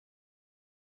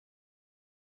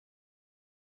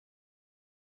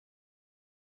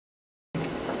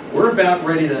we're about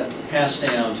ready to pass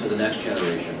down to the next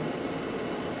generation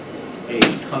a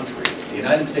country, the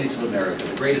United States of America,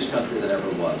 the greatest country that ever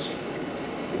was.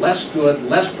 Less good,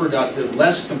 less productive,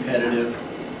 less competitive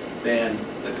than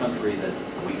the country that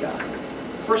we got.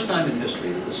 First time in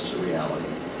history that this is a reality.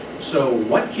 So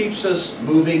what keeps us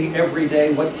moving every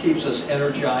day? What keeps us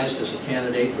energized as a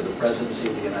candidate for the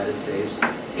presidency of the United States?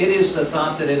 It is the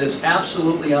thought that it is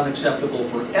absolutely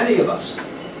unacceptable for any of us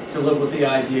to live with the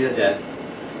idea that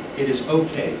it is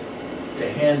okay to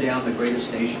hand down the greatest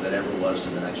nation that ever was to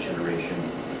the next generation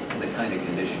in the kind of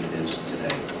condition it is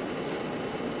today.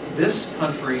 This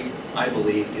country, I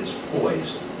believe, is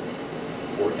poised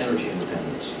for energy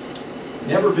independence.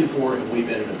 Never before have we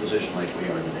been in a position like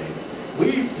we are today.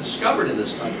 We've discovered in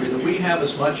this country that we have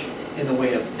as much in the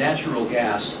way of natural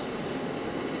gas,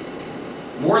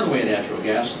 more in the way of natural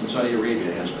gas than Saudi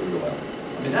Arabia has crude oil.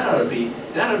 I mean, that ought to be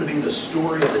the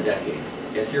story of the decade.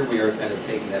 Yet here we are kind of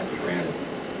taking that for granted.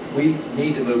 We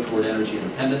need to move toward energy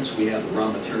independence. We have the raw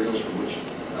materials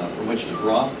from which to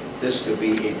draw. This could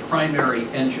be a primary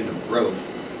engine of growth.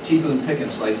 T. Boone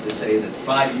Pickens likes to say that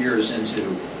 5 years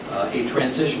into a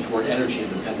transition toward energy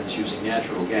independence using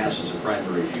natural gas as a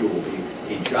primary fuel will be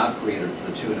a job creator to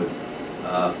the tune of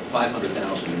 500,000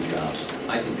 new jobs.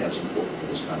 I think that's important for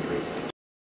this country.